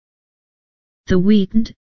The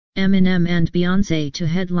Weeknd, Eminem and Beyonce to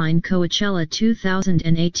headline Coachella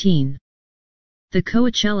 2018. The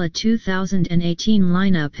Coachella 2018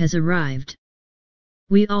 lineup has arrived.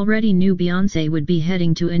 We already knew Beyonce would be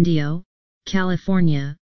heading to Indio,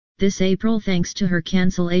 California, this April thanks to her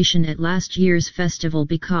cancellation at last year's festival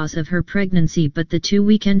because of her pregnancy, but the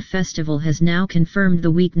two-weekend festival has now confirmed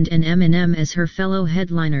The Weeknd and Eminem as her fellow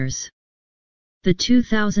headliners. The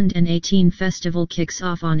 2018 festival kicks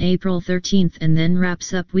off on April 13 and then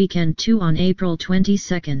wraps up weekend 2 on April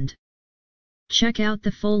 22. Check out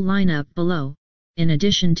the full lineup below. In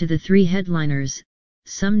addition to the three headliners,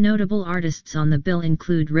 some notable artists on the bill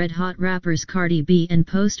include Red Hot rappers Cardi B and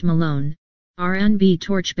Post Malone, R&B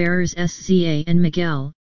torchbearers SZA and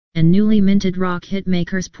Miguel, and newly minted rock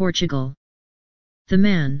hitmakers Portugal. The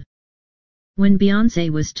Man. When Beyonce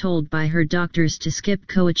was told by her doctors to skip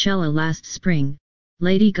Coachella last spring,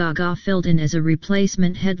 Lady Gaga filled in as a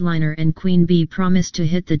replacement headliner and Queen Bee promised to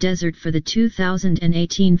hit the desert for the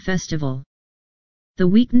 2018 festival. The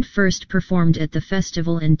Weeknd first performed at the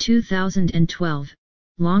festival in 2012,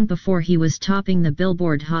 long before he was topping the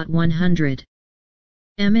Billboard Hot 100.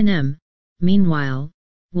 Eminem, meanwhile,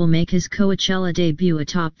 will make his Coachella debut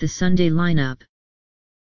atop the Sunday lineup.